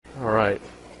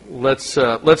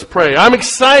Let's pray. I'm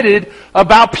excited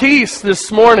about peace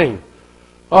this morning.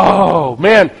 Oh,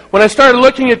 man. When I started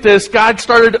looking at this, God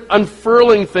started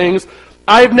unfurling things.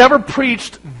 I've never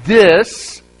preached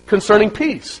this concerning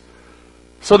peace.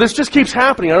 So this just keeps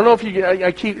happening. I don't know if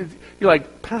you're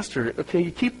like, Pastor, okay,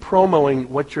 you keep promoting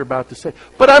what you're about to say.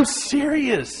 But I'm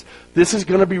serious. This is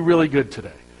going to be really good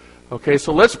today. Okay,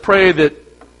 so let's pray that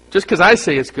just because I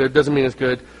say it's good doesn't mean it's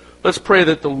good. Let's pray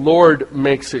that the Lord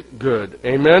makes it good.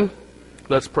 Amen?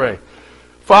 Let's pray.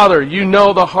 Father, you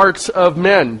know the hearts of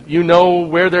men. You know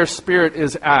where their spirit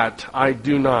is at. I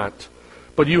do not.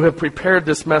 But you have prepared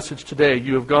this message today.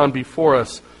 You have gone before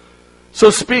us. So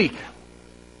speak.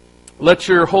 Let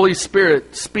your Holy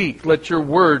Spirit speak. Let your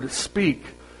word speak.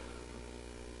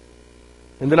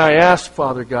 And then I ask,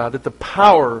 Father God, that the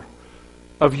power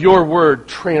of your word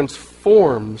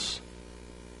transforms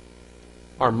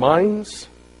our minds,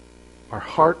 our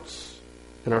hearts,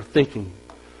 and our thinking,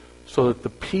 so that the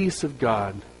peace of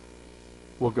God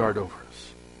will guard over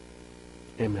us.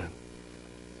 Amen.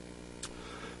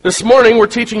 This morning we're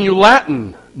teaching you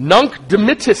Latin. Nunc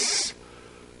dimittis.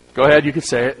 Go ahead, you can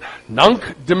say it. Nunc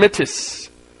dimittis.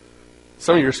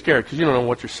 Some of you are scared because you don't know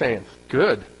what you're saying.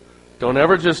 Good. Don't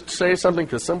ever just say something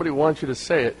because somebody wants you to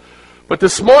say it. But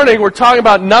this morning we're talking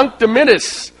about Nunc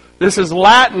dimittis. This is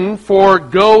Latin for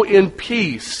go in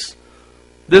peace.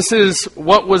 This is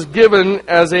what was given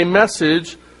as a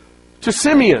message to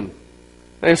Simeon.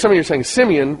 And some of you are saying,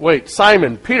 Simeon, wait,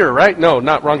 Simon, Peter, right? No,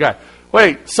 not wrong guy.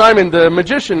 Wait, Simon the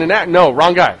magician and no,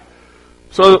 wrong guy.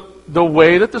 So the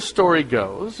way that the story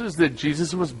goes is that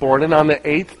Jesus was born, and on the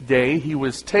 8th day he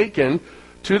was taken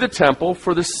to the temple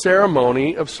for the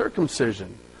ceremony of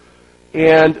circumcision.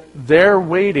 And there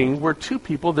waiting were two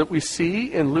people that we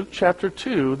see in Luke chapter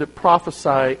 2 that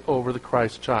prophesy over the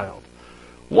Christ child.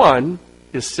 One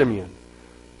is Simeon.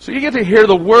 So you get to hear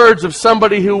the words of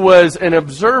somebody who was an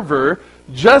observer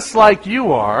just like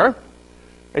you are,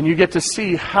 and you get to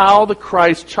see how the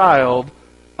Christ child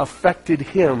affected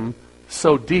him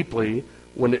so deeply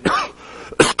when it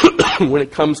when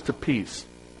it comes to peace.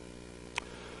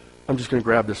 I'm just going to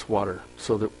grab this water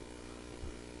so that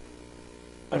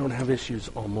I don't have issues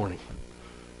all morning,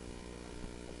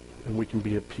 and we can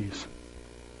be at peace.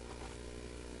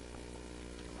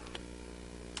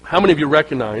 How many of you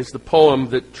recognize the poem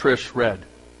that Trish read?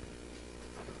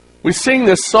 We sing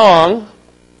this song.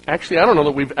 Actually, I don't know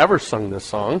that we've ever sung this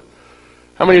song.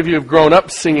 How many of you have grown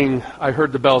up singing I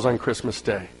Heard the Bells on Christmas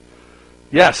Day?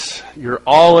 Yes, you're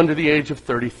all under the age of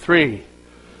 33.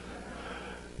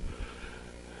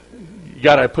 You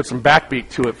got to put some backbeat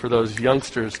to it for those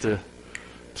youngsters to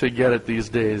get it these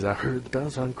days. I heard the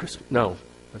bells on Christmas. No,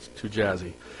 that's too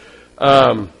jazzy.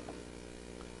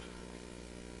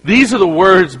 These are the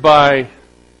words by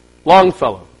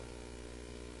Longfellow.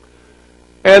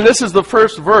 And this is the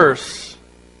first verse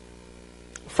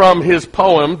from his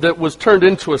poem that was turned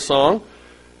into a song.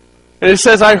 And it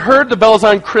says, I heard the bells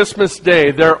on Christmas Day,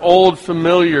 their old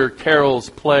familiar carols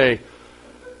play,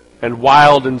 and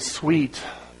wild and sweet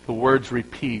the words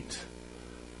repeat,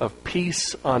 of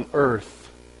peace on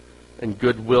earth and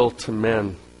goodwill to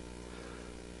men.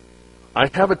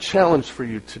 I have a challenge for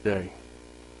you today.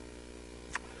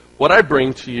 What I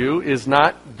bring to you is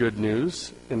not good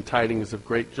news and tidings of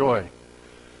great joy.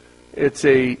 It's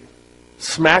a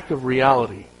smack of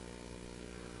reality.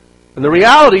 And the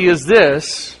reality is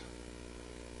this: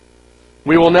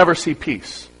 we will never see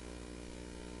peace.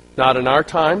 Not in our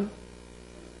time,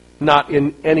 not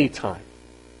in any time,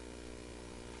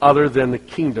 other than the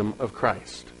kingdom of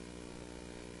Christ.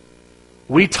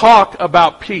 We talk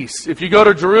about peace. If you go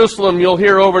to Jerusalem, you'll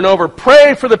hear over and over,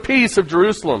 pray for the peace of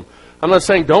Jerusalem. I'm not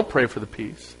saying don't pray for the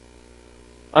peace.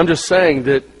 I'm just saying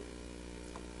that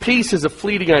peace is a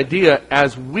fleeting idea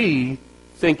as we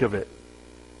think of it.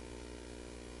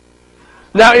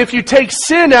 Now, if you take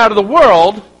sin out of the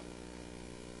world,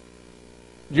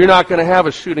 you're not going to have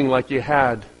a shooting like you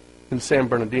had in San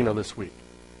Bernardino this week.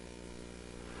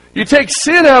 You take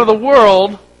sin out of the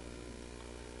world,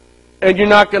 and you're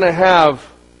not going to have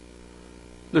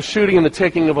the shooting and the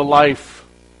taking of a life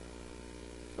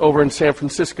over in San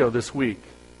Francisco this week.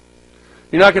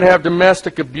 You're not going to have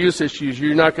domestic abuse issues.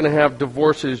 You're not going to have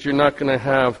divorces. You're not going to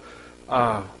have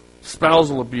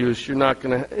spousal abuse. You're not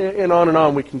going to... And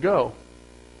on we can go.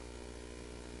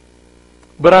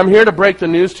 But I'm here to break the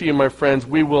news to you, my friends.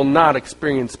 We will not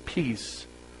experience peace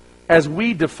as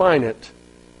we define it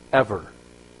ever,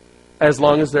 as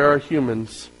long as there are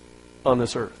humans on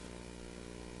this earth.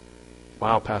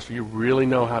 Wow, Pastor, you really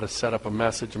know how to set up a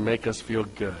message and make us feel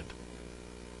good.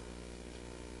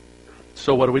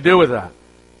 So what do we do with that?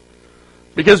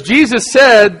 Because Jesus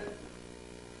said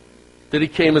that he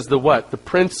came as the what? The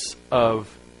Prince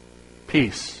of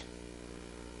Peace.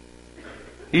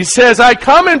 He says, I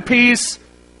come in peace,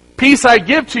 peace I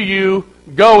give to you,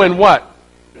 go in what?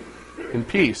 In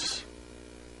peace.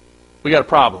 We got a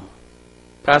problem.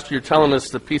 Pastor, you're telling us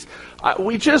the peace.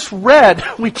 We just read,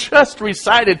 we just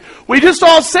recited, we just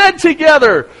all said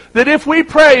together that if we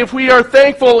pray, if we are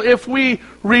thankful, if we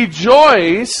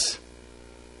rejoice,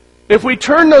 if we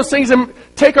turn those things and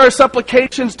take our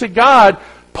supplications to God,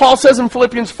 Paul says in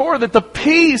Philippians 4 that the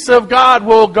peace of God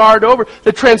will guard over,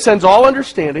 that transcends all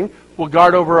understanding, will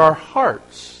guard over our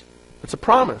hearts. It's a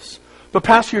promise. But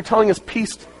Pastor, you're telling us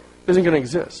peace isn't going to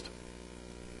exist.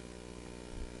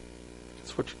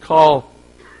 It's what you call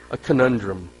a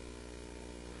conundrum.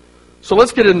 So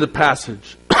let's get into the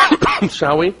passage,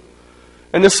 shall we?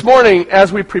 And this morning,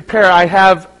 as we prepare, I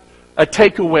have a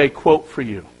takeaway quote for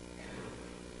you.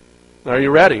 Are you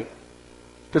ready?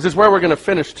 Because it's where we're going to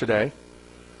finish today.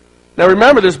 Now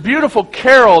remember, this beautiful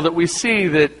carol that we see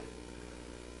that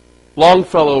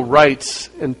Longfellow writes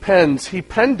and pens, he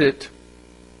penned it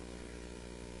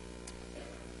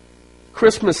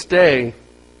Christmas Day,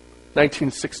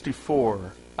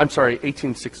 1864.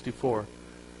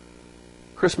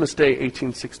 Christmas Day,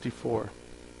 1864.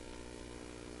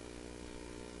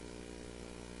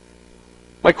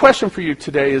 My question for you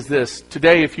today is this.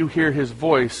 Today, if you hear his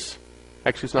voice,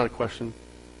 actually it's not a question,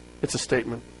 it's a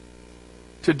statement.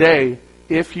 Today,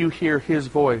 if you hear his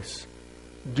voice,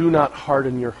 do not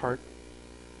harden your heart.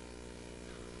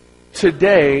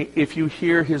 Today, if you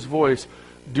hear his voice,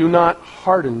 do not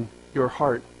harden your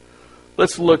heart.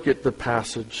 Let's look at the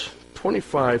passage,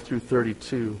 25 through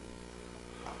 32.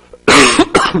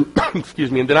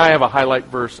 Excuse me, and then I have a highlight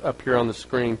verse up here on the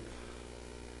screen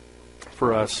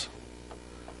for us.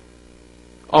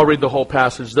 I'll read the whole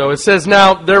passage, though. It says,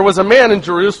 Now there was a man in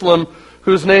Jerusalem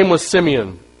whose name was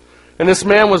Simeon. And this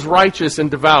man was righteous and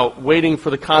devout, waiting for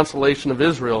the consolation of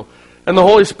Israel. And the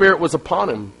Holy Spirit was upon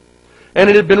him. And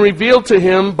it had been revealed to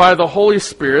him by the Holy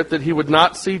Spirit that he would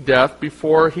not see death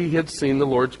before he had seen the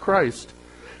Lord Christ.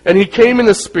 And he came in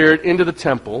the Spirit into the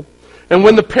temple. And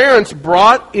when the parents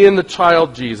brought in the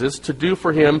child Jesus to do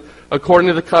for him according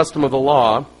to the custom of the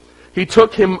law, he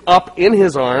took him up in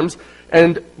his arms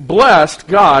and blessed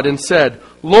God and said,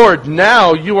 Lord,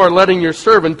 now you are letting your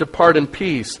servant depart in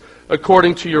peace,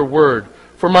 according to your word.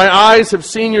 For my eyes have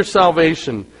seen your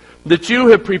salvation, that you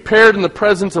have prepared in the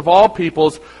presence of all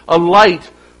peoples a light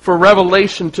for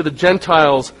revelation to the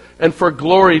Gentiles and for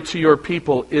glory to your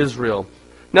people Israel.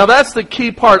 Now that's the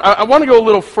key part. I want to go a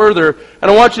little further,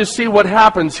 and I want you to see what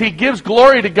happens. He gives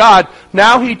glory to God.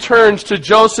 Now he turns to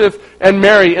Joseph and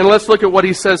Mary, and let's look at what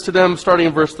he says to them starting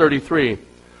in verse 33.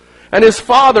 And his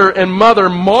father and mother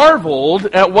marveled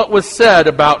at what was said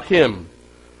about him.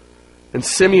 And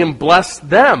Simeon blessed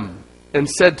them and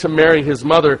said to Mary his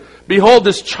mother, Behold,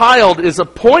 this child is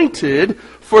appointed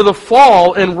for the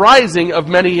fall and rising of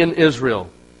many in Israel,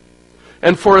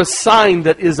 and for a sign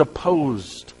that is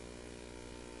opposed.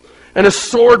 And a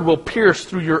sword will pierce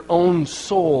through your own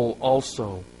soul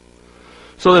also,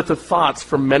 so that the thoughts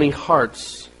from many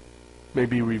hearts may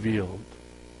be revealed.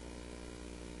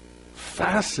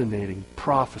 Fascinating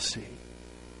prophecy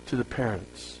to the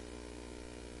parents.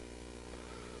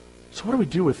 So what do we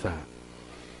do with that?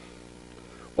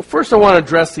 Well, first I want to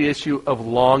address the issue of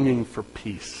longing for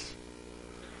peace.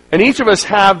 And each of us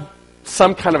have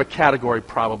some kind of a category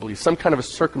probably, some kind of a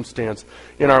circumstance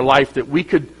in our life that we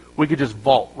could just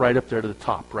vault right up there to the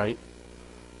top, right?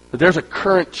 But there's a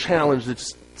current challenge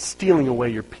that's stealing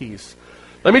away your peace.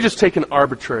 Let me just take an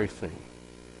arbitrary thing,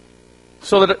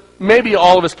 so that maybe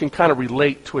all of us can kind of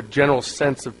relate to a general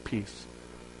sense of peace.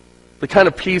 The kind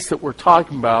of peace that we're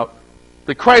talking about,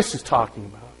 that Christ is talking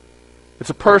about. It's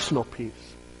a personal peace.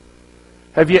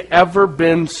 Have you ever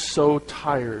been so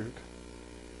tired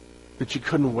that you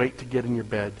couldn't wait to get in your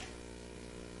bed?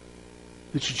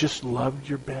 That you just loved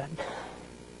your bed?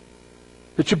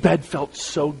 That your bed felt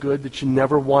so good that you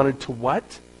never wanted to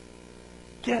what?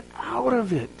 Get out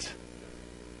of it.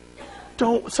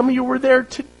 Some of you were there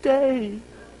today.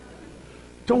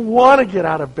 Don't want to get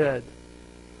out of bed.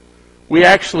 We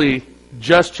actually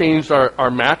just changed our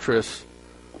mattress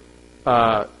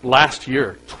last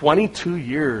year. 22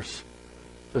 years.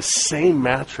 The same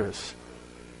mattress.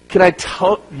 Can I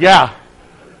tell? Yeah.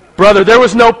 Brother, there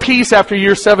was no peace after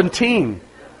year 17.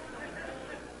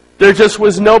 There just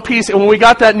was no peace. And when we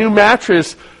got that new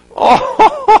mattress,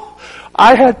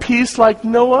 I had peace like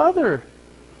no other.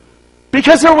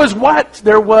 Because there was what?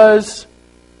 There was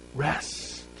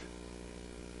rest.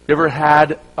 You ever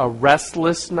had a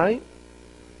restless night?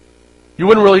 You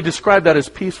wouldn't really describe that as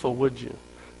peaceful, would you?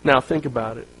 Now think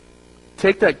about it.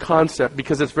 take that concept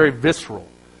because it's very visceral.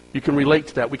 You can relate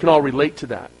to that. We can all relate to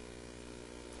that.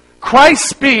 Christ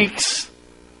speaks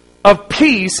of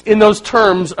peace in those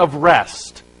terms of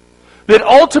rest. That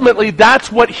ultimately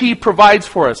that's what He provides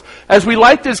for us. As we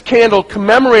light this candle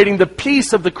commemorating the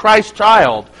peace of the Christ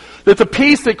child, that the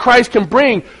peace that Christ can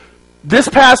bring. This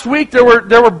past week there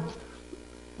were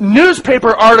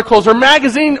newspaper articles or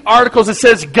magazine articles that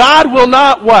says God will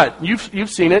not what? You've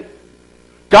seen it.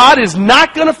 God is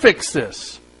not going to fix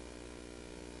this.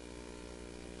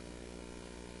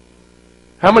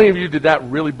 How many of you did that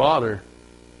really bother?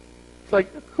 It's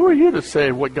like, who are you to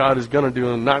say what God is going to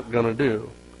do and not going to do?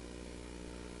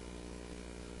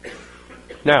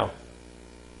 Now,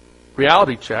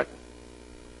 reality check.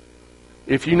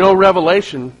 If you know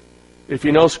Revelation, if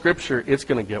you know Scripture, it's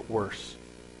going to get worse.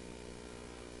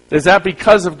 Is that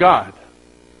because of God?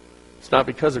 It's not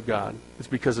because of God. It's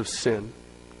because of sin.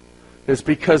 It's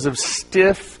because of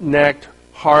stiff-necked,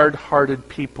 hard-hearted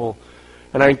people.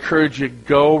 And I encourage you,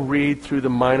 go read through the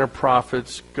minor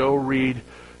prophets. Go read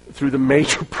through the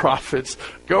major prophets.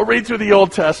 Go read through the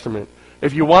Old Testament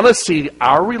if you want to see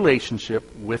our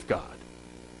relationship with God.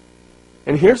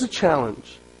 And here's a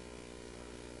challenge.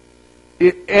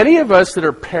 Any of us that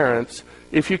are parents,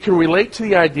 if you can relate to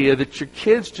the idea that your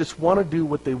kids just want to do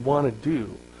what they want to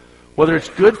do, whether it's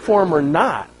good for them or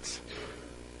not,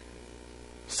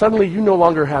 suddenly you no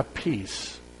longer have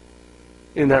peace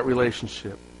in that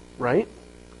relationship, right?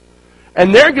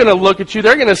 And they're going to look at you,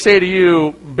 they're going to say to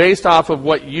you, based off of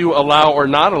what you allow or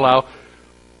not allow,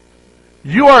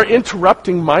 you are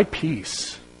interrupting my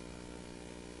peace.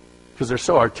 Because they're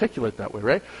so articulate that way,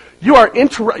 right? You are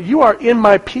in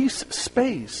my peace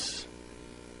space.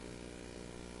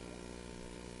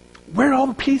 Where'd all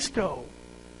the peace go?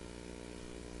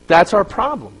 That's our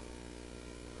problem.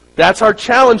 That's our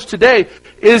challenge today,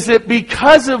 is that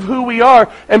because of who we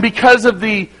are and because of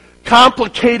the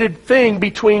complicated thing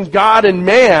between God and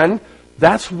man,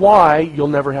 that's why you'll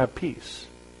never have peace.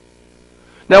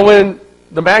 Now, when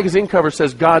the magazine cover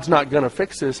says God's not going to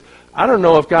fix this, I don't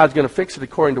know if God's going to fix it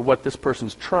according to what this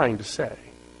person's trying to say.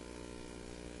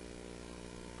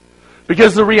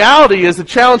 Because the reality is, the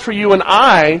challenge for you and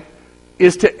I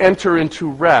is to enter into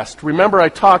rest. Remember, I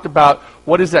talked about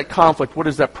what is that conflict, what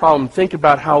is that problem. Think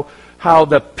about how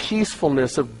the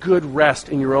peacefulness of good rest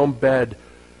in your own bed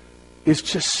is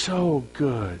just so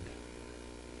good.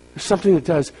 There's something that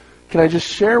does. Can I just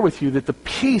share with you that the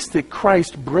peace that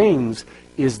Christ brings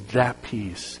is that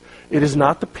peace. It is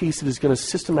not the peace that is going to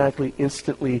systematically,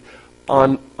 instantly,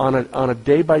 on a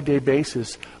day-by-day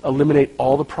basis, eliminate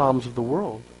all the problems of the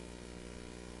world.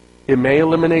 It may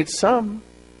eliminate some,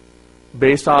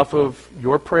 based off of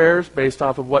your prayers, based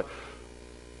off of what...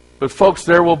 But folks,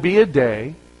 there will be a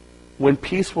day when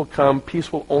peace will come.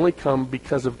 Peace will only come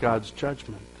because of God's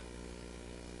judgment.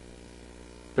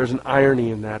 There's an irony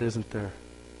in that, isn't there?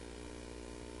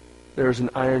 There's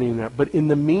an irony in that. But in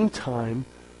the meantime,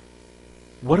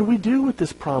 what do we do with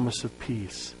this promise of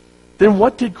peace? Then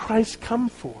what did Christ come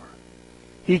for?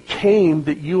 He came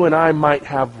that you and I might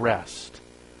have rest.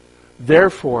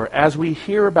 Therefore, as we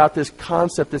hear about this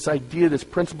concept, this idea, this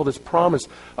principle, this promise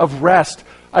of rest,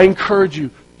 I encourage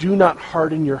you, do not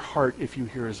harden your heart if you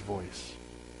hear His voice.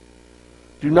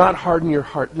 Do not harden your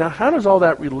heart. Now, how does all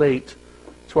that relate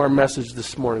to our message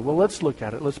this morning? Well, let's look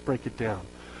at it. Let's break it down.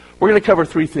 We're going to cover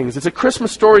three things. It's a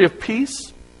Christmas story of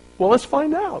peace. Well, let's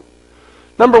find out.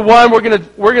 Number one, we're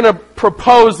going to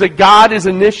propose that God is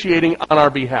initiating on our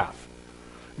behalf.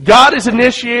 God is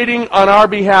initiating on our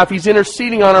behalf. He's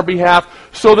interceding on our behalf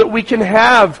so that we can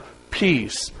have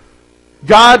peace.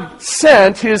 God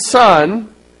sent His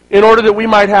Son in order that we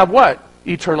might have what?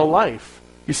 Eternal life.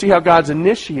 You see how God's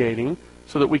initiating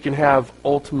so that we can have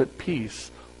ultimate peace,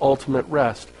 ultimate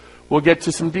rest. We'll get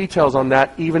to some details on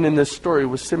that even in this story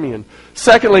with Simeon.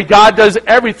 Secondly, God does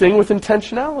everything with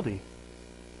intentionality.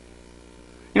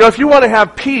 You know, if you want to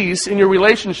have peace in your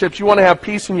relationships, you want to have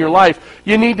peace in your life,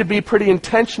 you need to be pretty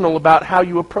intentional about how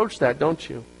you approach that, don't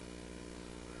you?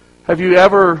 Have you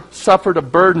ever suffered a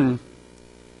burden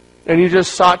and you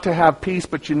just sought to have peace,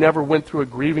 but you never went through a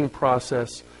grieving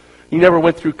process? You never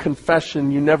went through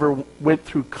confession. You never went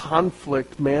through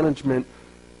conflict management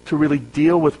to really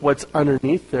deal with what's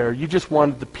underneath there. You just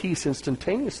wanted the peace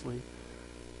instantaneously.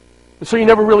 And so you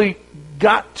never really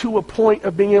got to a point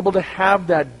of being able to have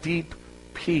that deep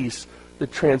peace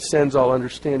that transcends all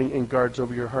understanding and guards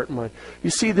over your heart and mind. You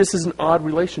see, this is an odd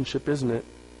relationship, isn't it?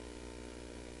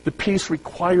 The peace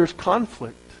requires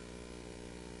conflict.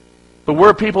 But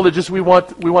we're people that just, we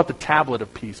want the tablet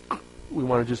of peace. We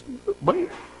want to just,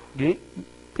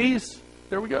 peace,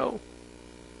 there we go.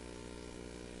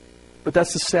 But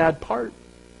that's the sad part.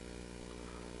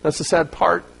 That's the sad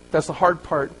part. That's the hard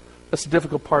part. That's the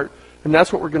difficult part. And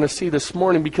that's what we're going to see this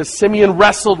morning, because Simeon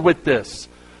wrestled with this.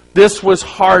 This was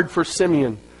hard for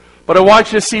Simeon. But I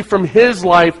want you to see from his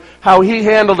life how he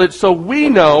handled it, so we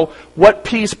know what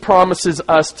peace promises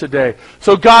us today.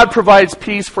 So God provides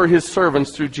peace for His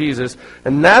servants through Jesus,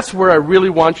 and that's where I really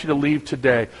want you to leave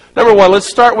today. Number one, let's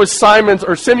start with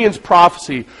Simeon's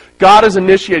prophecy. God is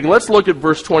initiating. Let's look at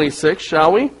verse 26,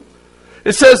 shall we?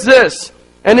 It says this,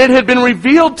 "And it had been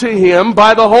revealed to him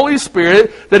by the Holy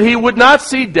Spirit that he would not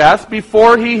see death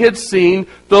before he had seen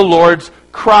the Lord's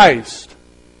Christ."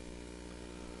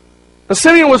 Now,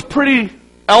 Simeon was pretty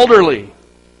elderly.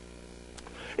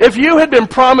 If you had been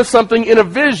promised something in a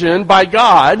vision by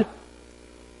God,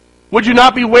 would you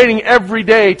not be waiting every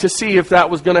day to see if that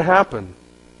was going to happen?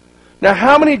 Now,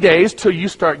 how many days till you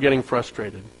start getting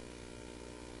frustrated?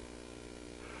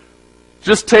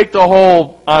 Just take the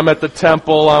whole, I'm at the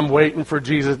temple, I'm waiting for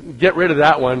Jesus. Get rid of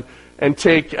that one and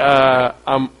take,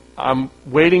 I'm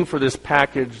waiting for this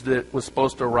package that was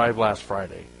supposed to arrive last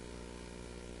Friday.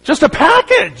 Just a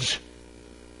package!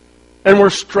 And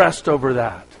we're stressed over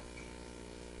that.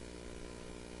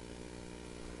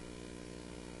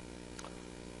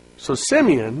 So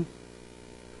Simeon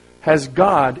has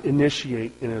God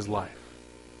initiate in his life.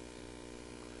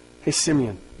 Hey,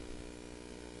 Simeon,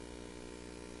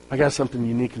 I got something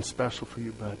unique and special for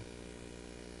you, bud.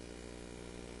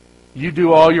 You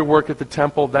do all your work at the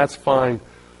temple, that's fine.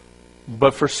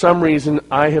 But for some reason,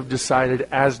 I have decided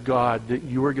as God that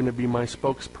you are going to be my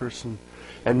spokesperson.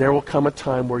 And there will come a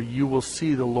time where you will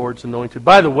see the Lord's anointed.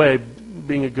 By the way,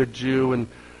 being a good Jew and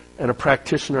a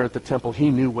practitioner at the temple, he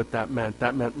knew what that meant.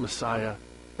 That meant Messiah.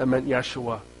 That meant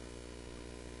Yeshua.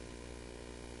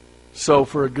 So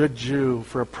for a good Jew,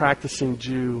 for a practicing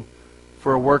Jew,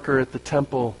 for a worker at the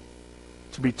temple,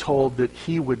 to be told that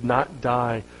he would not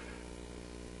die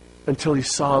until he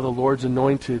saw the Lord's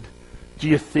anointed, do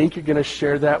you think you're going to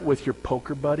share that with your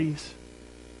poker buddies?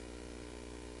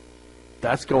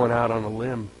 That's going out on a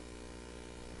limb.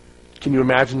 Can you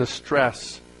imagine the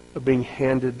stress of being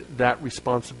handed that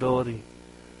responsibility?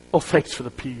 Oh, thanks for the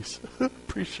peace.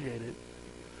 Appreciate it.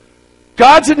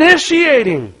 God's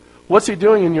initiating. What's He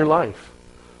doing in your life?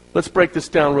 Let's break this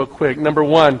down real quick. Number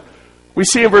one, we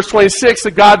see in verse 26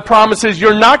 that God promises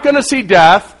you're not going to see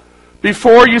death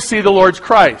before you see the Lord's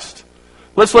Christ.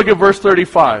 Let's look at verse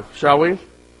 35, shall we?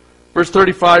 Verse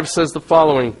 35 says the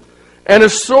following, "And a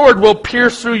sword will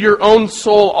pierce through your own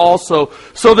soul also,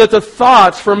 so that the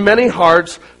thoughts from many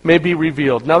hearts may be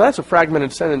revealed." Now that's a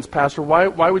fragmented sentence, Pastor. Why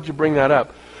would you bring that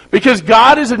up? Because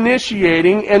God is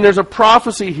initiating, and there's a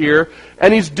prophecy here,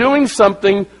 and He's doing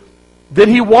something that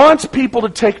He wants people to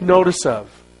take notice of.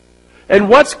 And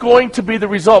what's going to be the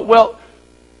result? Well,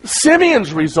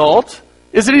 Simeon's result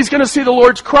is that he's going to see the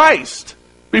Lord's Christ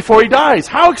before he dies.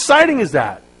 How exciting is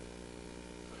that?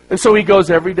 And so he goes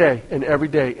every day, and every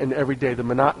day, and every day. The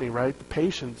monotony, right? The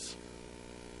patience.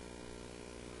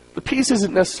 The peace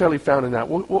isn't necessarily found in that.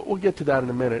 We'll get to that in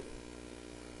a minute.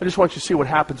 I just want you to see what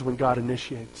happens when God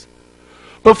initiates.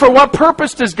 But for what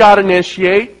purpose does God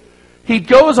initiate? He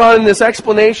goes on in this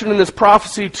explanation, in this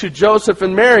prophecy to Joseph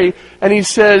and Mary, and he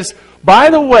says,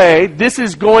 by the way, this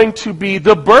is going to be,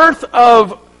 the birth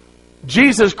of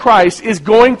Jesus Christ is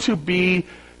going to be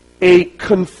a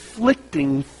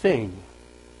conflicting thing.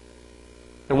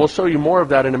 And we'll show you more of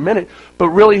that in a minute. But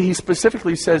really, he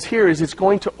specifically says here is it's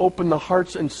going to open the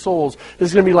hearts and souls.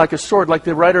 It's going to be like a sword, like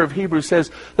the writer of Hebrews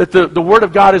says, that the Word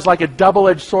of God is like a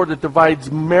double-edged sword that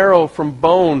divides marrow from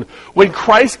bone. When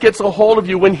Christ gets a hold of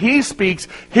you, when He speaks,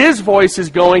 His voice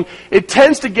is going, it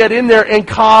tends to get in there and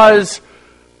cause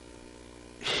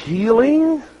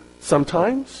healing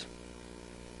sometimes.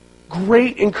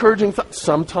 Great encouraging thoughts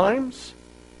sometimes.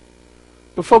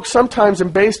 But folks, sometimes,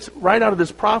 and based right out of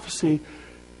this prophecy,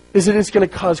 is that it's going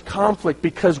to cause conflict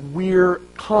because we're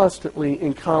constantly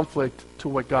in conflict to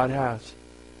what God has.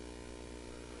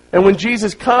 And when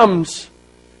Jesus comes,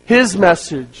 His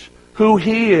message, who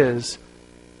He is,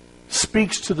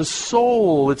 speaks to the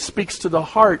soul. It speaks to the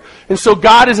heart. And so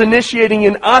God is initiating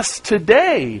in us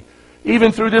today,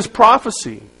 even through this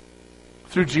prophecy,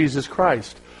 through Jesus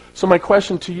Christ. So my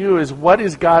question to you is, what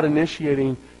is God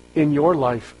initiating in your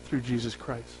life through Jesus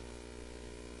Christ?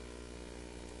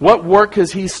 What work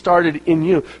has He started in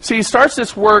you? See, He starts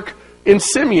this work in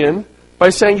Simeon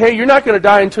by saying, hey, you're not going to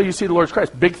die until you see the Lord's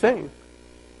Christ. Big thing.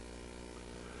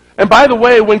 And by the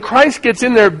way, when Christ gets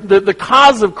in there, the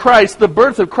cause of Christ, the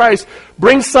birth of Christ,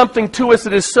 brings something to us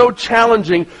that is so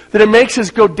challenging that it makes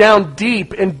us go down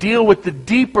deep and deal with the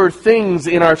deeper things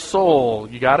in our soul.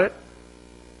 You got it?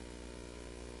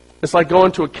 It's like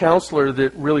going to a counselor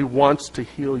that really wants to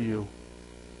heal you.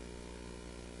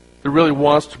 that really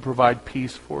wants to provide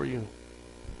peace for you.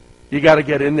 You got to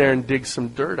get in there and dig some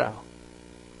dirt out.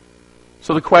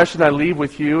 So the question I leave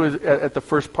with you is, at the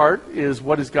first part is,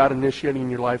 what is God initiating in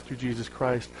your life through Jesus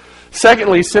Christ?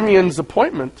 Secondly, Simeon's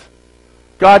appointment.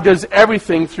 God does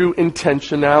everything through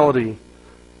intentionality.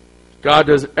 God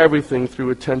does everything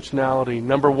through intentionality.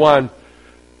 Number one,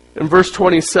 in verse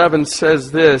 27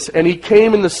 says this, "And he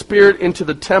came in the Spirit into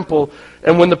the temple,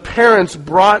 and when the parents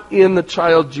brought in the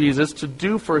child Jesus to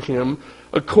do for him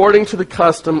according to the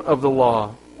custom of the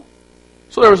law."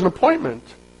 So there was an appointment.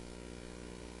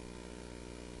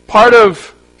 Part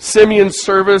of Simeon's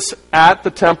service at the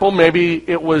temple, maybe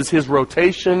it was his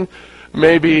rotation,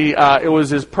 maybe it was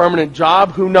his permanent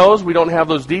job, who knows, we don't have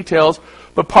those details.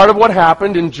 But part of what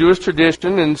happened in Jewish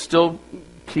tradition, and still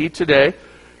key today,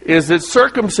 is that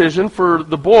circumcision for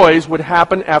the boys would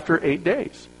happen after 8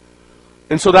 days.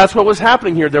 And so that's what was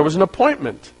happening here. There was an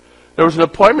appointment. There was an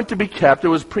appointment to be kept. It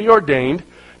was preordained.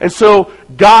 And so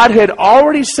God had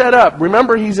already set up.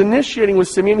 Remember, he's initiating with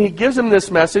Simeon. He gives him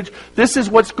this message. This is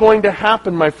what's going to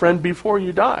happen, my friend, before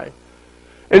you die.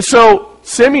 And so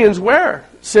Simeon's where?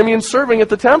 Simeon's serving at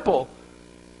the temple.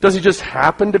 Does he just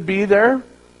happen to be there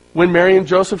when Mary and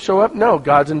Joseph show up? No,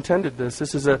 God's intended this.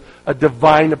 This is a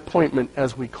divine appointment,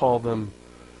 as we call them.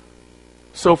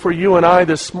 So for you and I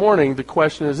this morning, the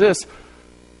question is this.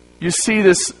 You see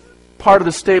this part of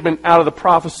the statement out of the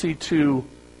prophecy to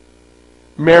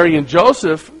Mary and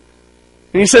Joseph.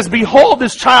 And he says, "Behold,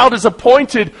 this child is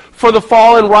appointed for the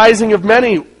fall and rising of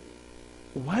many."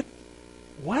 What?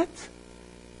 What?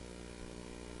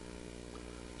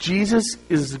 Jesus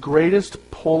is the greatest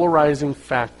polarizing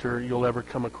factor you'll ever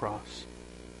come across.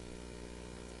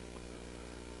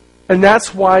 And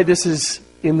that's why this is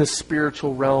in the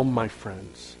spiritual realm, my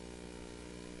friends.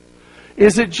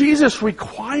 Is that Jesus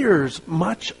requires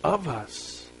much of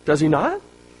us. Does he not?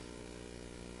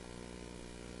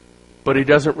 But he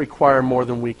doesn't require more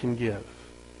than we can give.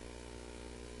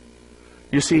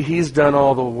 You see, he's done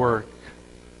all the work.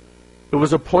 It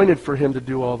was appointed for him to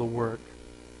do all the work.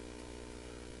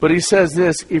 But he says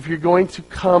this, if you're going to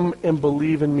come and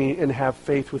believe in me and have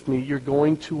faith with me, you're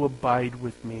going to abide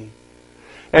with me.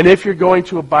 And if you're going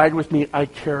to abide with me, I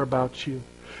care about you.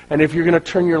 And if you're going to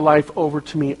turn your life over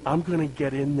to me, I'm going to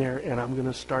get in there and I'm going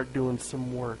to start doing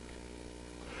some work.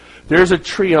 There's a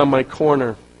tree on my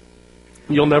corner.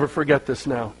 You'll never forget this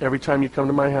now. Every time you come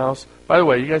to my house. By the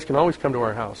way, you guys can always come to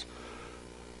our house.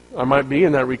 I might be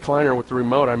in that recliner with the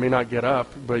remote. I may not get up,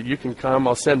 but you can come.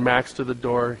 I'll send Max to the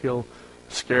door. He'll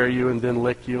scare you and then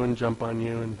lick you and jump on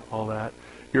you and all that.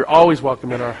 You're always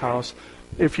welcome at our house.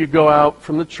 If you go out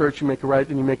from the church, you make a right,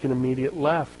 then you make an immediate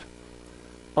left.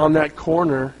 On that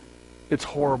corner, it's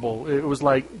horrible. It was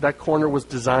like, that corner was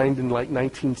designed in like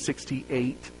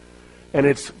 1968. And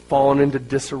it's fallen into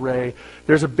disarray.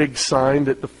 There's a big sign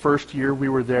that the first year we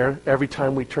were there, every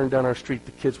time we turned down our street,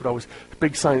 the kids would always, a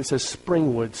big sign that says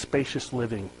Springwood, Spacious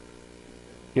Living.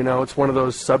 You know, it's one of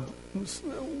those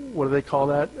what do they call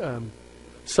that?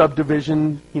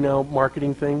 Subdivision,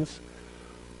 marketing things.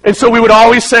 And so we would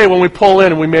always say when we pull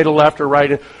in and we made a left or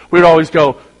right, we'd always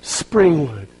go,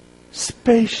 Springwood,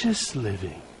 Spacious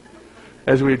Living,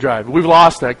 as we drive. We've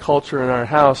lost that culture in our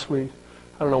house.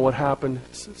 I don't know what happened.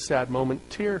 It's a sad moment.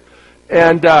 Tear.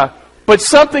 But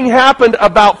something happened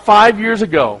about 5 years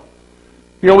ago.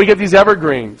 We get these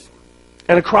evergreens.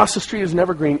 And across the street is an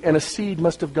evergreen. And a seed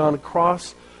must have gone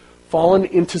across, fallen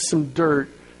into some dirt,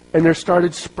 and there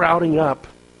started sprouting up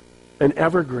an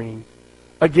evergreen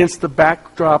against the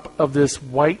backdrop of this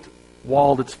white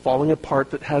wall that's falling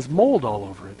apart that has mold all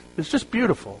over it. It's just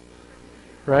beautiful.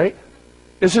 Right?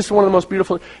 It's just one of the most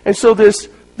beautiful. And so this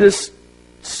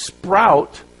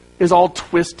sprout is all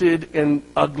twisted and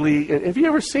ugly. And have you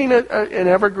ever seen an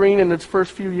evergreen in its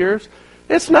first few years?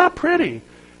 It's not pretty.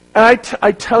 And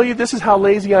I tell you, this is how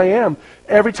lazy I am.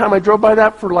 Every time I drove by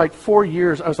that for like 4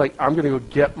 years, I was like, I'm going to go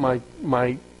get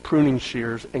my pruning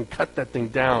shears and cut that thing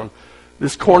down.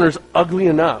 This corner's ugly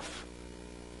enough.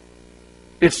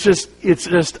 It's just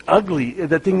ugly.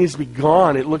 That thing needs to be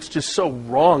gone. It looks just so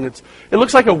wrong. It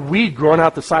looks like a weed growing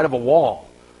out the side of a wall.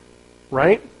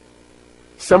 Right?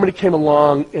 Somebody came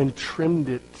along and trimmed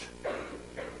it,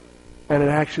 and it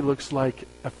actually looks like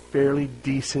a fairly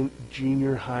decent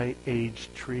junior high age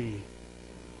tree.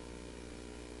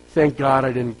 Thank God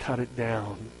I didn't cut it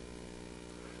down,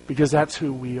 because that's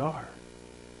who we are.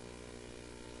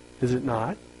 Is it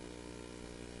not?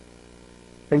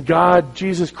 And God,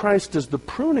 Jesus Christ, does the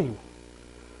pruning.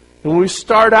 And when we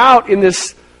start out in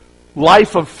this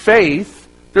life of faith,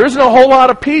 there isn't a whole lot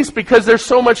of peace because there's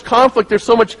so much conflict. There's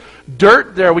so much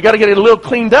dirt there. We got to get it a little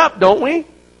cleaned up, don't we?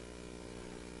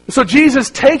 So Jesus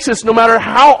takes us, no matter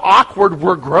how awkward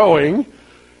we're growing,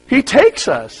 He takes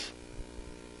us.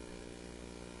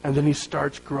 And then He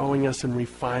starts growing us and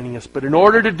refining us. But in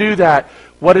order to do that,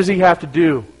 what does He have to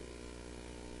do?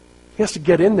 He has to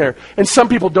get in there. And some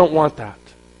people don't want that.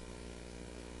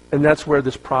 And that's where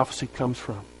this prophecy comes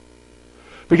from.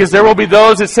 Because there will be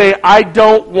those that say, I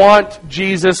don't want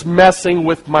Jesus messing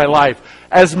with my life.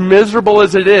 As miserable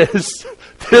as it is,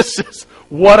 this is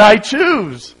what I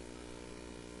choose.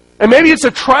 And maybe it's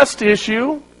a trust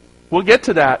issue. We'll get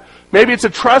to that. Maybe it's a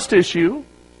trust issue.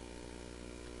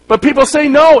 But people say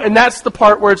no, and that's the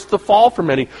part where it's the fall for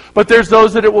many. But there's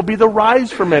those that it will be the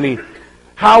rise for many.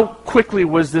 How quickly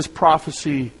was this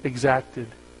prophecy exacted?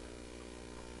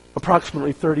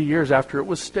 Approximately 30 years after it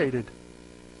was stated.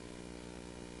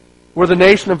 Where the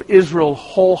nation of Israel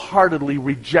wholeheartedly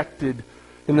rejected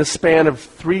in the span of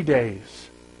 3 days.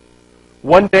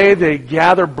 One day they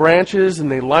gather branches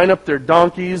and they line up their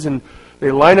donkeys and they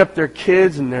line up their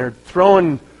kids and they're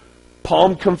throwing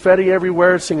palm confetti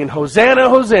everywhere, singing, Hosanna,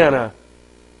 Hosanna.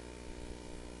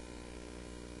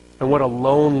 And what a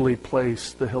lonely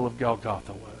place the hill of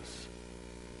Golgotha was.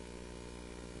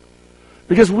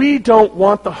 Because we don't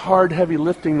want the hard, heavy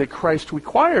lifting that Christ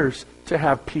requires to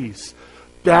have peace.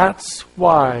 That's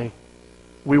why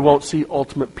we won't see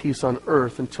ultimate peace on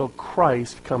earth until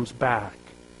Christ comes back.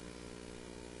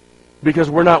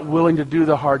 Because we're not willing to do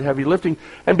the hard, heavy lifting.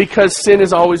 And because sin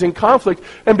is always in conflict.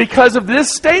 And because of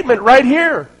this statement right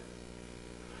here.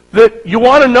 That you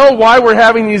want to know why we're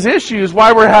having these issues,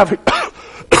 why we're having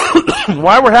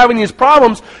why we're having these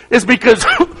problems, is because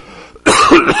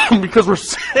because we're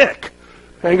sick.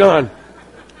 Hang on.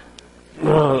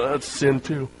 Oh, that's sin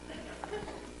too.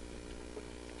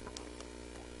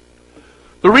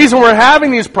 The reason we're having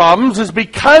these problems is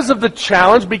because of the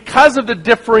challenge, because of the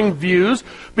differing views,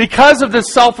 because of the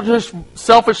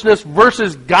selfishness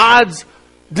versus God's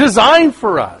design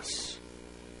for us.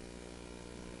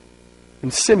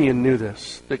 And Simeon knew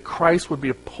this, that Christ would be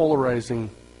a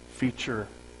polarizing feature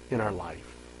in our life.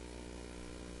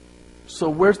 So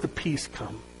where's the peace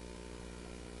come?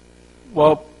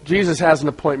 Well, Jesus has an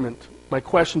appointment. My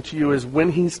question to you is,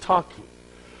 when He's talking,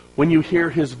 when you hear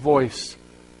His voice,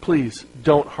 please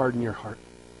don't harden your heart.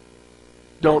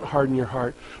 Don't harden your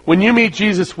heart. When you meet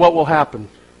Jesus, what will happen?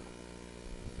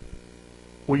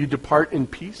 Will you depart in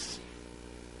peace?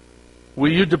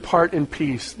 Will you depart in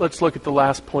peace? Let's look at the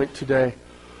last point today.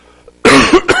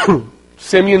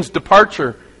 Simeon's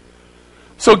departure.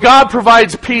 So God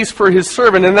provides peace for His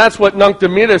servant, and that's what Nunc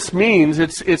Dimittis means.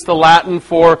 It's the Latin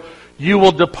for you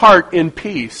will depart in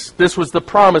peace. This was the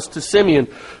promise to Simeon.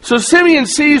 So Simeon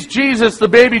sees Jesus, the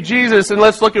baby Jesus, and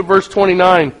let's look at verse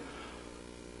 29.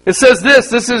 It says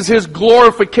this is his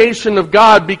glorification of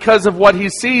God because of what he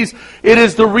sees. It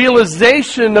is the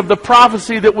realization of the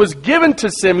prophecy that was given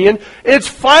to Simeon. It's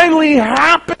finally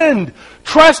happened.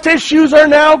 Trust issues are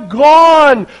now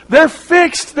gone. They're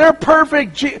fixed. They're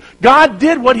perfect. God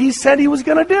did what He said He was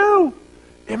going to do.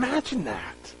 Imagine that.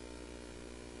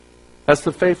 That's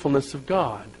the faithfulness of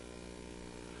God.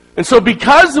 And so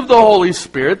because of the Holy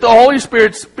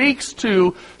Spirit speaks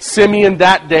to Simeon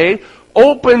that day,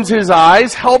 opens his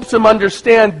eyes, helps him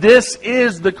understand this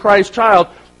is the Christ child,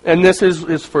 and this is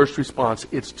his first response.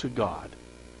 It's to God.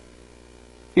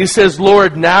 He says,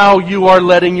 Lord, now you are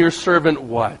letting your servant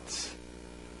what?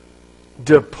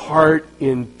 Depart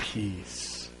in peace.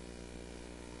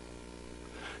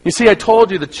 You see, I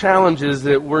told you the challenge is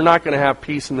that we're not going to have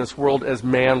peace in this world as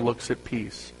man looks at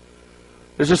peace.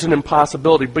 There's just an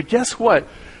impossibility. But guess what?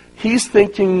 He's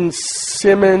thinking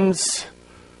Simmons,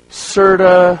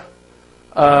 Serta,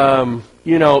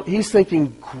 he's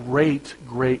thinking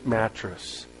great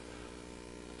mattress.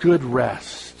 Good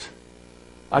rest.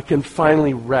 I can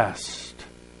finally rest.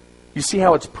 You see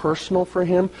how it's personal for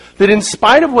him? That in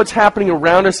spite of what's happening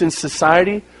around us in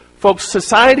society, folks,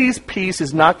 society's peace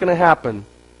is not going to happen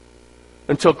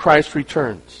until Christ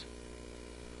returns.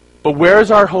 But where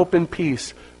is our hope and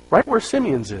peace? Right where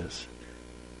Simeon's is.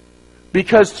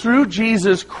 Because through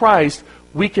Jesus Christ,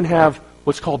 we can have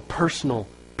what's called personal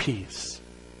peace.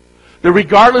 That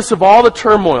regardless of all the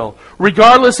turmoil,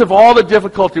 regardless of all the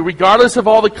difficulty, regardless of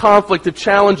all the conflict, the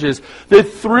challenges, that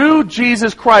through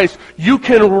Jesus Christ, you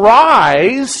can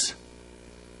rise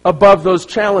above those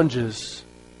challenges.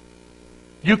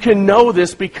 You can know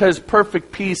this because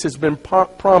perfect peace has been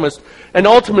promised. And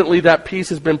ultimately that peace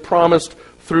has been promised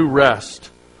through rest.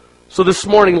 So this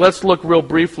morning, let's look real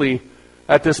briefly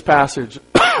at this passage.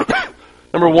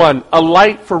 Number one, a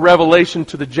light for revelation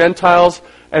to the Gentiles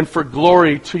and for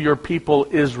glory to your people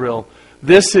Israel.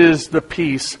 This is the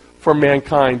peace for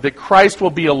mankind. That Christ will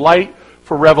be a light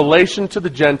for revelation to the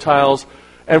Gentiles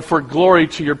and for glory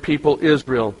to your people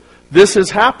Israel. This has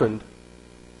happened,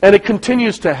 and it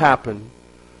continues to happen.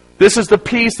 This is the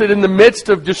peace that in the midst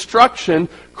of destruction,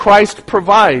 Christ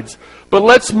provides. But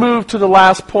let's move to the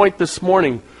last point this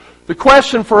morning. The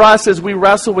question for us as we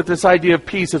wrestle with this idea of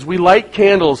peace, as we light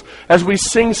candles, as we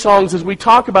sing songs, as we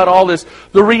talk about all this,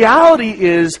 the reality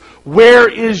is, where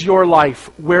is your life?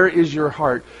 Where is your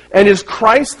heart? And is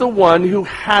Christ the one who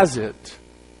has it?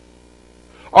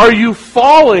 Are you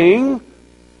falling?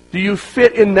 Do you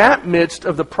fit in that midst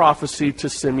of the prophecy to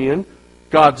Simeon,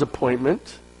 God's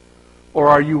appointment? Or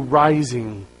are you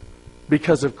rising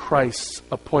because of Christ's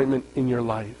appointment in your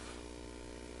life?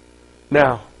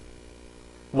 Now,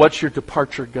 what's your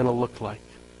departure going to look like?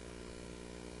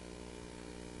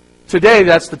 Today,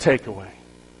 that's the takeaway.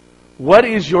 What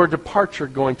is your departure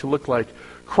going to look like?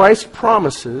 Christ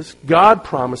promises, God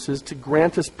promises, to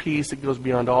grant us peace that goes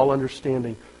beyond all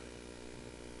understanding.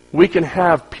 We can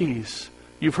have peace.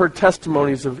 You've heard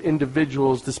testimonies of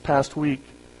individuals this past week.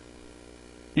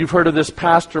 You've heard of this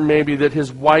pastor maybe that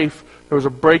his wife, there was a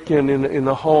break-in in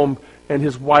the home and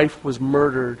his wife was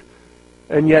murdered,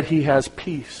 and yet he has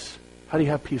peace. How do you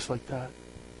have peace like that?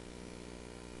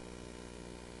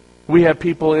 We have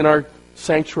people in our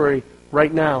sanctuary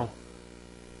right now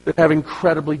that have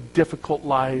incredibly difficult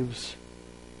lives.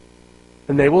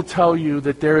 And they will tell you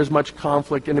that there is much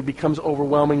conflict and it becomes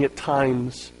overwhelming at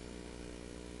times.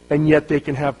 And yet they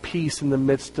can have peace in the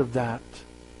midst of that.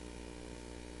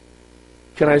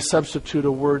 Can I substitute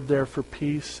a word there for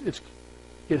peace?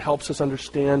 It helps us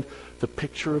understand the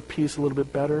picture of peace a little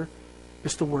bit better.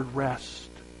 It's the word rest.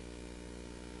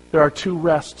 There are two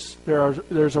rests.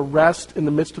 There's a rest in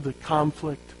the midst of the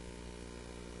conflict.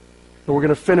 And we're going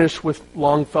to finish with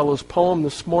Longfellow's poem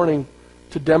this morning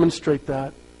to demonstrate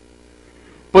that.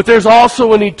 But there's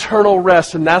also an eternal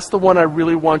rest, and that's the one I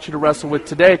really want you to wrestle with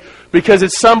today, because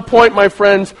at some point, my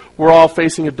friends, we're all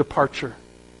facing a departure.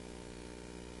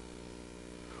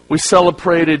 We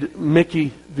celebrated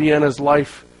Mickey Vienna's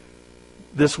life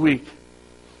this week.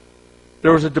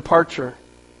 There was a departure.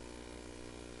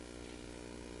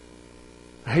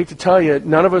 I hate to tell you,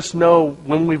 none of us know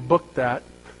when we've booked that.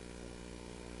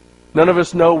 None of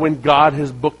us know when God has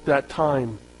booked that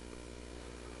time.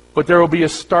 But there will be a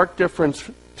stark difference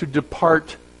to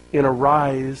depart in a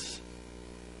rise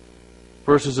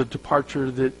versus a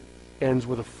departure that ends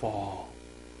with a fall.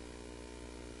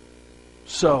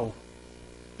 So,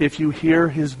 if you hear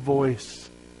His voice,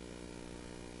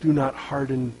 do not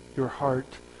harden your heart.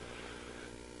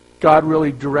 God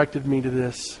really directed me to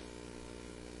this.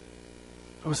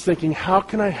 I was thinking, how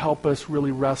can I help us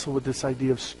really wrestle with this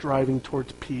idea of striving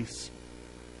towards peace?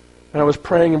 And I was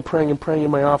praying and praying and praying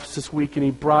in my office this week, and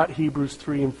He brought Hebrews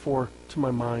 3 and 4 to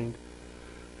my mind.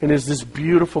 And it's this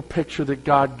beautiful picture that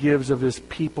God gives of His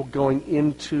people going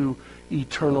into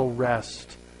eternal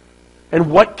rest.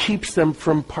 And what keeps them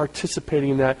from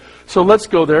participating in that? So let's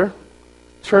go there.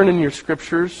 Turn in your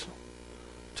scriptures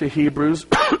to Hebrews,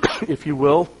 if you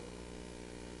will.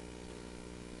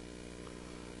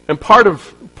 And part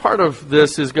of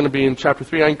this is going to be in chapter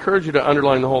 3. I encourage you to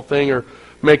underline the whole thing or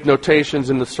make notations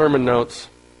in the sermon notes.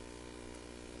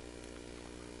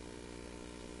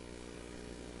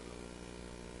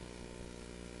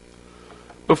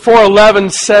 But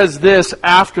 4:11 says this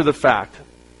after the fact.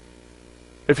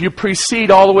 If you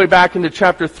precede all the way back into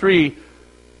chapter 3,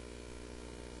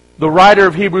 the writer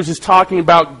of Hebrews is talking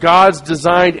about God's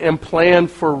design and plan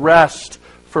for rest,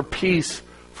 for peace,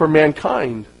 for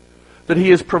mankind. That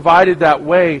He has provided that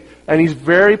way, and He's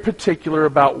very particular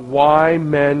about why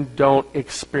men don't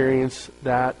experience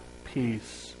that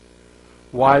peace.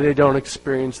 Why they don't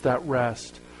experience that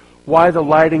rest. Why the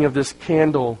lighting of this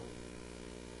candle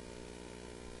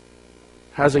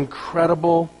has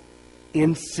incredible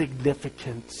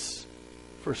insignificance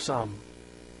for some.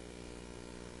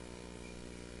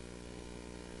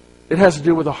 It has to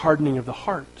do with a hardening of the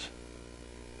heart.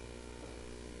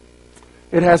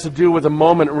 It has to do with a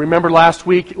moment. Remember last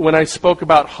week when I spoke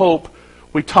about hope,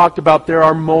 we talked about there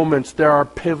are moments, there are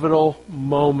pivotal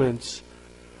moments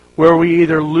where we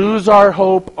either lose our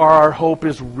hope or our hope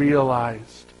is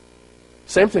realized.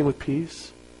 Same thing with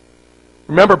peace.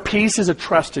 Remember, peace is a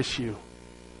trust issue,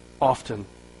 often.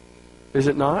 Is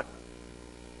it not?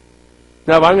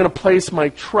 Now, if I'm going to place my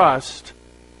trust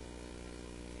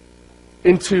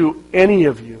into any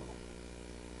of you,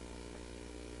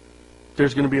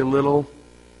 there's going to be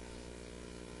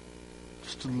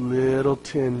just a little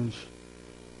tinge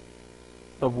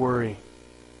of worry,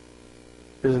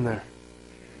 isn't there?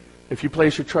 If you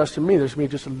place your trust in me, there's going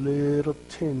to be just a little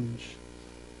tinge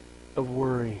of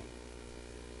worry.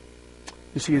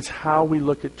 You see, it's how we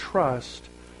look at trust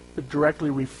that directly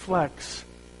reflects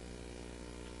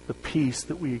the peace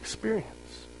that we experience.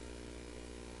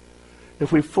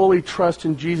 If we fully trust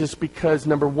in Jesus because,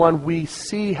 number one, we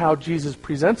see how Jesus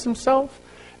presents himself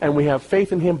and we have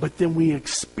faith in him, but then we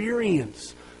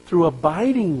experience, through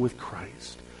abiding with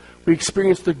Christ, we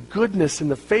experience the goodness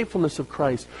and the faithfulness of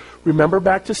Christ. Remember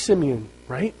back to Simeon,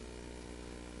 right?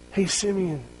 Hey,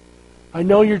 Simeon, I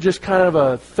know you're just kind of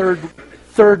a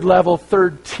third level,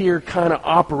 third tier kind of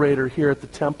operator here at the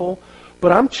temple,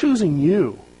 but I'm choosing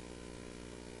you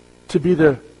to be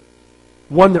the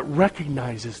one that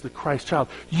recognizes the Christ child.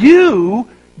 You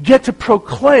get to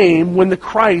proclaim when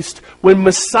when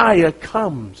Messiah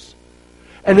comes.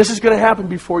 And this is going to happen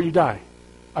before you die.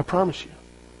 I promise you.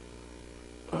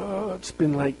 It's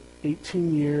been like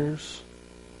 18 years.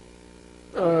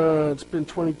 It's been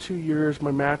 22 years.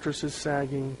 My mattress is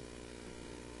sagging.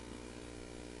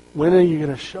 When are you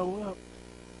going to show up?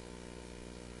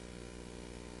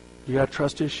 You got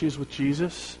trust issues with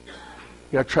Jesus?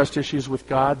 You got trust issues with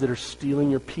God that are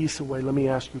stealing your peace away? Let me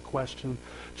ask you a question,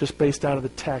 just based out of the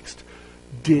text.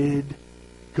 Did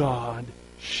God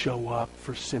show up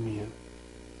for Simeon?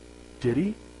 Did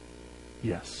he?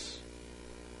 Yes.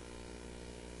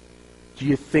 Do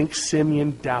you think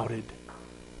Simeon doubted?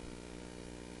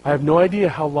 I have no idea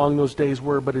how long those days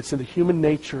were, but it's in the human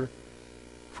nature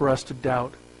for us to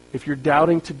doubt. If you're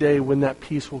doubting today when that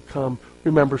peace will come,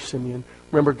 remember Simeon.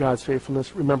 Remember God's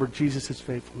faithfulness. Remember Jesus'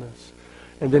 faithfulness.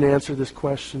 And then answer this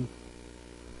question.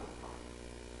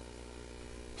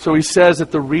 So he says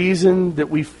that the reason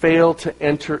that we fail to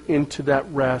enter into that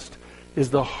rest is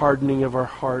the hardening of our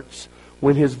hearts.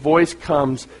 When his voice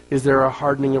comes, is there a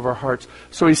hardening of our hearts?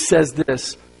 So he says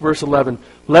this, verse 11,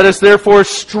 let us therefore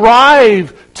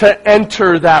strive to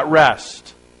enter that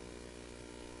rest.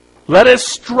 Let us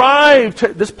strive to...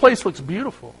 This place looks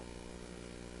beautiful.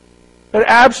 It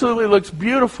absolutely looks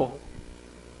beautiful.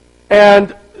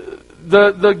 And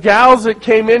the gals that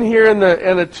came in here and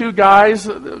the two guys,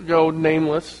 go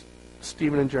nameless,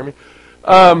 Stephen and Jeremy,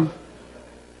 that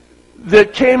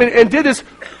came in and did this.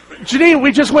 Janine,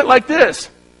 we just went like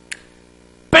this.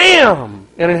 Bam!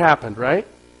 And it happened, right?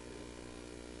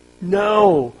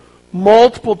 No.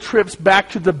 Multiple trips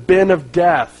back to the bin of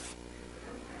death.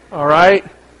 All right?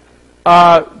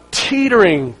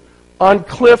 Teetering on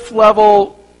cliff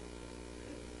level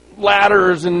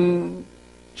ladders and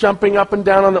jumping up and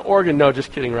down on the organ. No,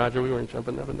 just kidding, Roger. We weren't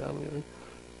jumping up and down.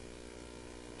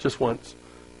 Just once.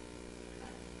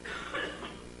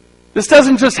 This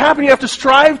doesn't just happen. You have to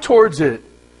strive towards it.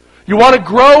 You want to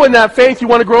grow in that faith. You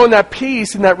want to grow in that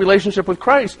peace, in that relationship with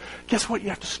Christ. Guess what? You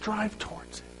have to strive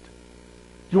towards it.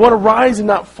 You want to rise and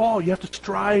not fall. You have to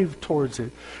strive towards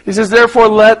it. He says, therefore,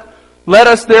 let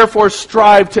us therefore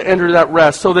strive to enter that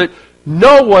rest, so that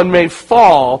no one may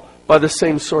fall by the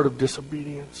same sort of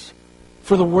disobedience.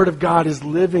 For the Word of God is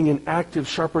living and active,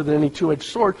 sharper than any two-edged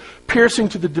sword, piercing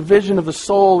to the division of the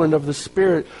soul and of the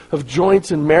spirit, of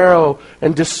joints and marrow,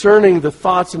 and discerning the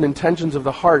thoughts and intentions of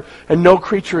the heart. And no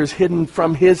creature is hidden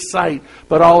from His sight,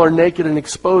 but all are naked and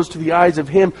exposed to the eyes of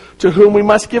Him to whom we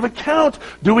must give account.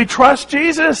 Do we trust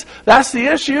Jesus? That's the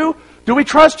issue. Do we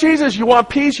trust Jesus? You want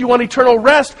peace? You want eternal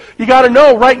rest? You got to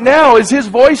know right now, is His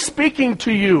voice speaking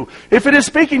to you? If it is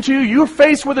speaking to you, you're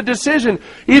faced with a decision.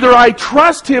 Either I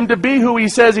trust Him to be who He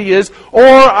says He is, or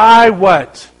I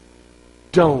what?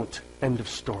 Don't. End of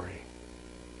story.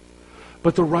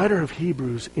 But the writer of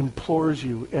Hebrews implores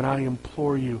you, and I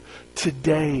implore you,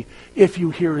 today, if you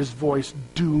hear His voice,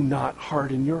 do not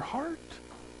harden your heart,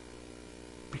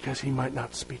 because He might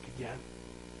not speak again.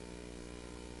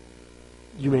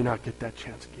 You may not get that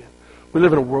chance again. We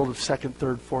live in a world of second,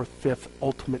 third, fourth, fifth,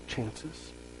 ultimate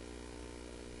chances.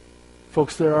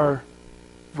 Folks, there are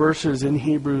verses in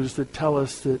Hebrews that tell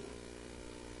us that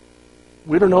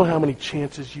we don't know how many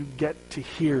chances you get to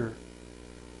hear.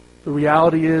 The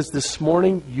reality is, this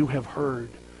morning, you have heard.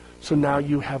 So now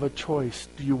you have a choice.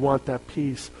 Do you want that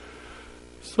peace?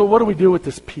 So what do we do with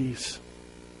this peace?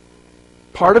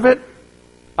 Part of it,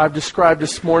 I've described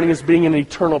this morning as being an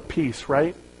eternal peace,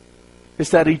 right?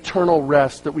 It's that eternal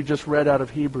rest that we just read out of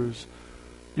Hebrews.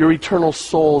 Your eternal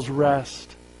soul's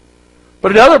rest.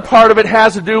 But another part of it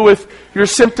has to do with your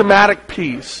symptomatic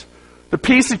peace. The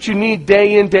peace that you need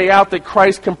day in, day out that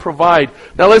Christ can provide.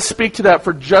 Now let's speak to that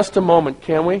for just a moment,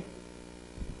 can we?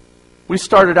 We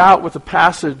started out with a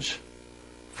passage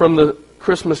from the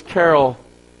Christmas carol,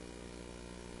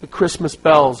 The Christmas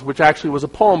Bells, which actually was a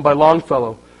poem by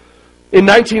Longfellow. In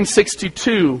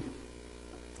 1962,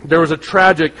 there was a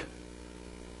tragic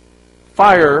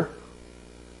fire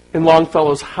in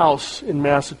Longfellow's house in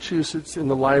Massachusetts in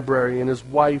the library, and his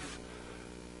wife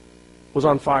was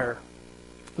on fire.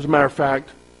 As a matter of fact,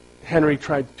 Henry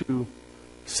tried to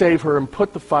save her and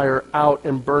put the fire out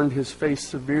and burned his face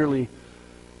severely.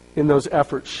 In those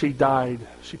efforts, she died.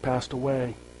 She passed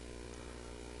away.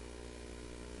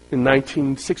 In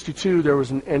 1962, there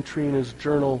was an entry in his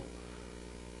journal.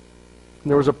 And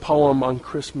there was a poem on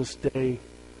Christmas Day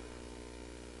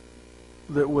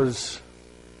that was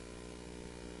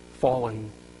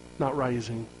falling, not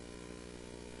rising.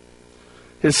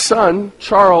 His son,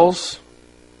 Charles,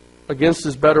 against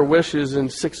his better wishes in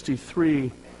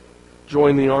 1963,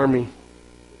 joined the army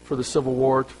for the Civil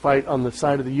War to fight on the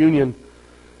side of the Union.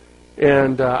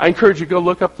 And I encourage you to go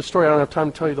look up the story. I don't have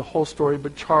time to tell you the whole story,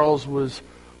 but Charles was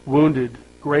wounded,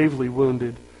 gravely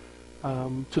wounded,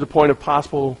 to the point of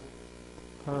possibly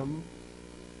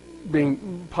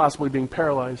being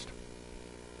paralyzed.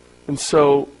 And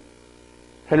so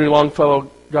Henry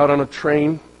Longfellow got on a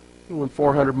train, went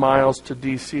 400 miles to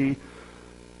D.C.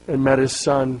 and met his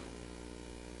son,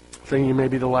 thinking it may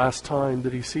be the last time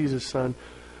that he sees his son.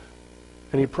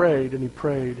 And he prayed and he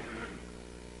prayed.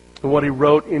 And what he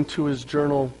wrote into his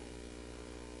journal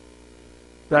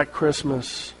that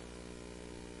Christmas,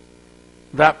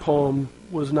 that poem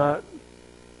was not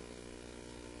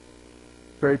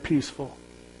very peaceful.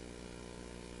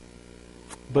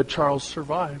 But Charles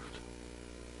survived.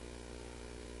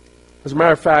 As a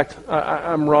matter of fact,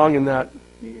 I'm wrong in that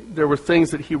there were things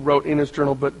that he wrote in his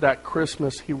journal, but that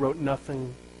Christmas he wrote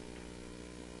nothing.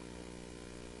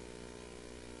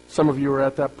 Some of you are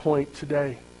at that point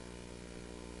today.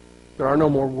 There are no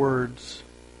more words.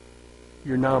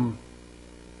 You're numb.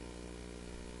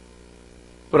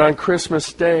 But on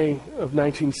Christmas Day of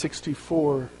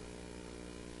 1964,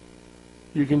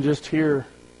 you can just hear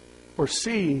or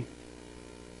see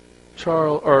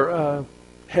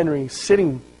Henry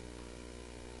sitting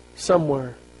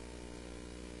somewhere,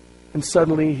 and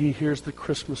suddenly he hears the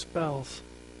Christmas bells.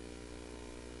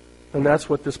 And that's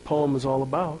what this poem is all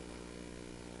about.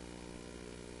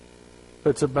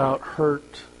 It's about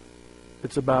hurt.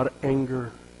 It's about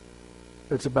anger.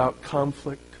 It's about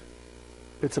conflict.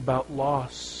 It's about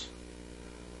loss.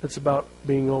 It's about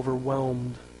being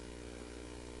overwhelmed.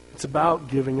 It's about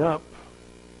giving up.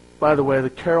 By the way, the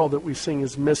carol that we sing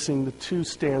is missing the two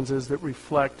stanzas that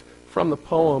reflect from the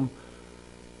poem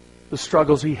the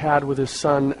struggles he had with his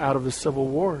son out of the Civil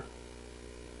War.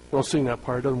 We don't sing that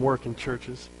part. It doesn't work in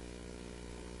churches.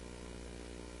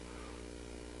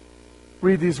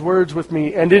 Read these words with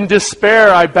me. And in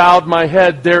despair I bowed my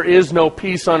head. There is no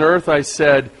peace on earth, I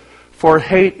said, for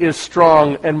hate is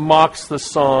strong and mocks the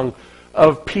song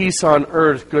of peace on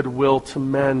earth, goodwill to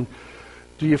men.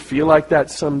 Do you feel like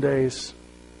that some days?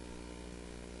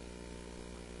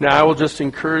 Now, I will just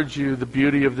encourage you, the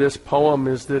beauty of this poem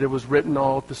is that it was written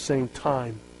all at the same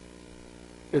time.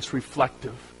 It's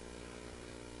reflective.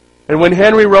 And when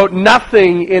Henry wrote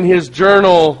nothing in his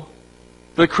journal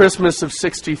the Christmas of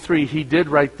 63, he did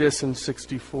write this in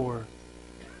 64.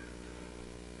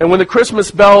 And when the Christmas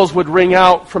bells would ring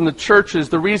out from the churches,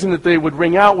 the reason that they would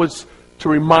ring out was to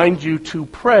remind you to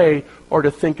pray or to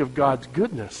think of God's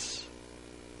goodness.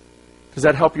 Does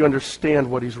that help you understand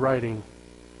what he's writing?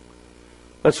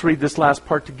 Let's read this last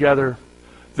part together.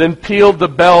 Then pealed the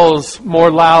bells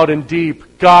more loud and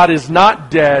deep. God is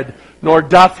not dead, nor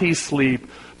doth he sleep.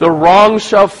 The wrong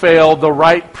shall fail, the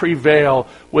right prevail,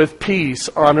 with peace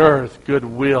on earth,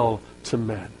 goodwill to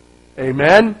men.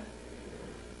 Amen?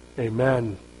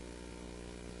 Amen.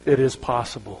 It is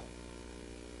possible.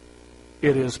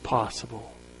 It is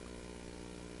possible.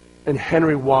 And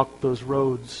Henry walked those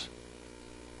roads.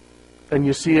 And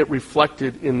you see it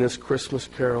reflected in this Christmas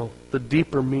carol, the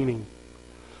deeper meaning.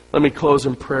 Let me close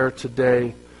in prayer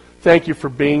today. Thank you for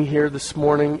being here this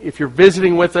morning. If you're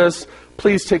visiting with us,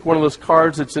 please take one of those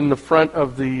cards that's in the front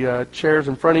of the chairs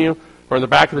in front of you, or in the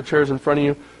back of the chairs in front of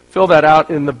you. Fill that out.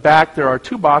 In the back, there are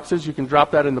 2 boxes. You can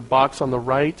drop that in the box on the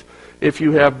right. If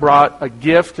you have brought a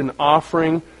gift, an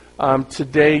offering,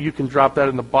 today, you can drop that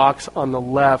in the box on the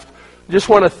left. I just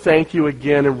want to thank you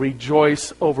again and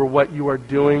rejoice over what you are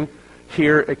doing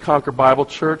here at Concord Bible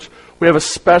Church. We have a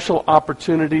special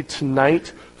opportunity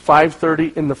tonight,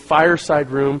 5:30 in the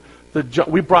fireside room.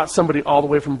 We brought somebody all the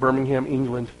way from Birmingham,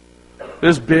 England.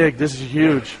 This is big. This is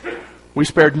huge. We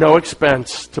spared no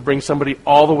expense to bring somebody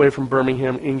all the way from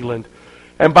Birmingham, England.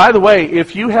 And by the way,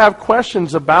 if you have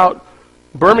questions about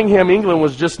Birmingham, England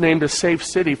was just named a safe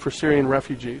city for Syrian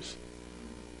refugees.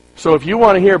 So if you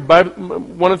want to hear,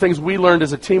 one of the things we learned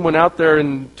as a team went out there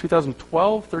in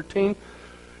 2012, 13,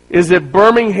 is that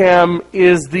Birmingham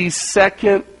is the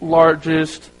second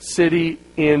largest city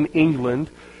in England.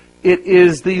 It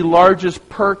is the largest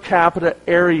per capita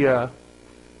area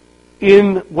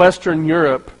in Western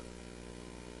Europe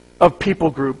of people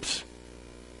groups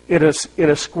in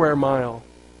a square mile.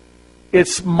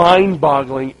 It's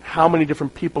mind-boggling how many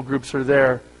different people groups are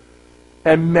there,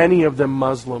 and many of them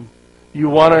Muslim. You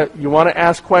want to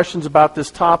ask questions about this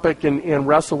topic and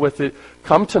wrestle with it,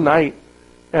 come tonight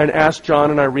and ask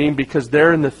John and Irene, because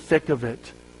they're in the thick of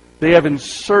it. They have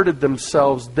inserted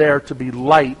themselves there to be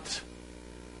light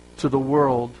to the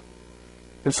world.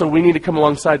 And so we need to come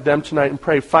alongside them tonight and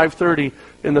pray. 5:30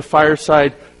 in the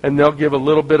fireside, and they'll give a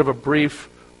little bit of a brief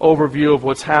overview of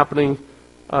what's happening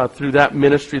through that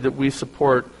ministry that we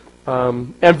support.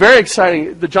 And very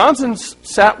exciting, the Johnsons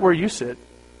sat where you sit.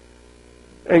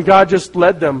 And God just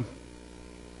led them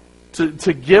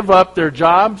to give up their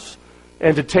jobs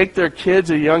and to take their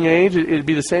kids at a young age. It'd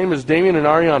be the same as Damien and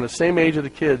Ariana, same age of the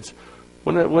kids.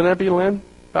 Wouldn't that be, Lynn?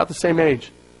 About the same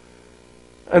age.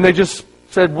 And they just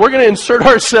said, we're going to insert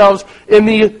ourselves in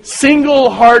the single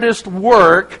hardest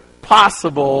work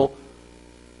possible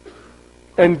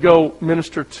and go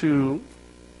minister to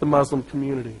the Muslim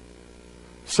community.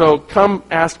 So come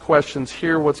ask questions,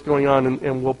 hear what's going on,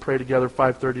 and we'll pray together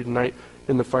 5:30 tonight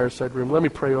in the fireside room. Let me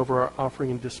pray over our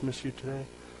offering and dismiss you today.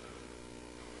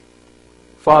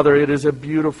 Father, it is a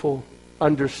beautiful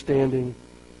understanding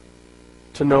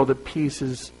to know that peace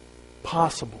is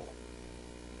possible.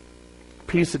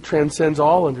 Peace that transcends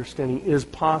all understanding is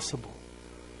possible.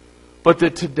 But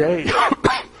that today,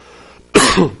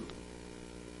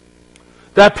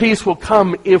 that peace will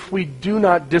come if we do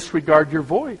not disregard your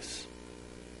voice.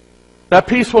 That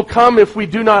peace will come if we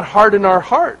do not harden our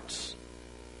hearts.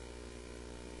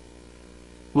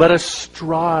 Let us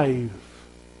strive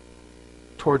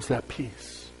towards that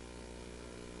peace.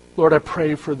 Lord, I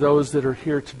pray for those that are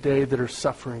here today that are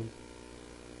suffering.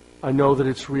 I know that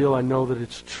it's real. I know that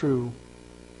it's true.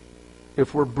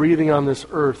 If we're breathing on this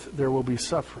earth, there will be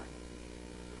suffering.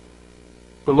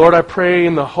 But Lord, I pray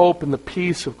in the hope and the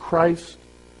peace of Christ,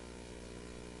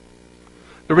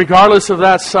 that regardless of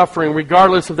that suffering,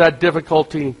 regardless of that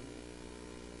difficulty,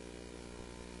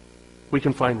 we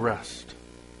can find rest.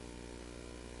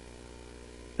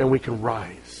 And we can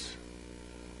rise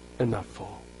and not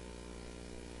fall.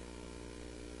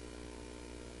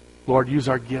 Lord, use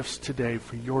our gifts today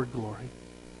for your glory.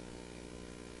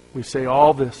 We say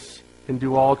all this and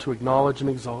do all to acknowledge and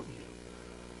exalt you.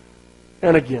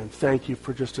 And again, thank you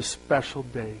for just a special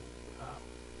day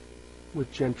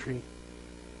with Gentry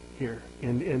here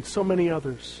and so many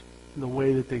others in the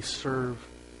way that they serve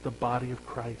the body of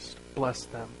Christ. Bless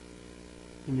them.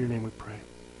 In your name we pray.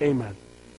 Amen.